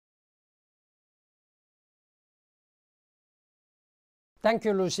Thank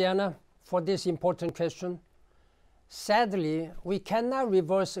you, Luciana, for this important question. Sadly, we cannot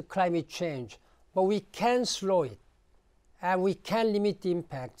reverse climate change, but we can slow it, and we can limit the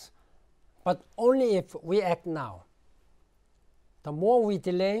impacts, but only if we act now. The more we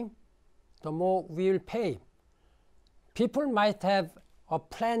delay, the more we will pay. People might have a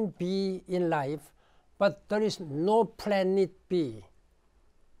plan B in life, but there is no planet B.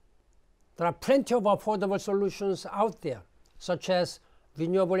 There are plenty of affordable solutions out there, such as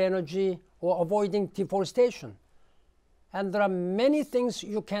renewable energy or avoiding deforestation. And there are many things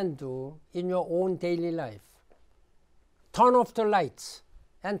you can do in your own daily life. Turn off the lights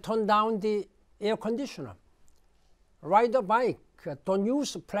and turn down the air conditioner. Ride a bike. Don't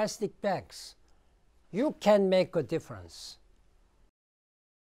use plastic bags. You can make a difference.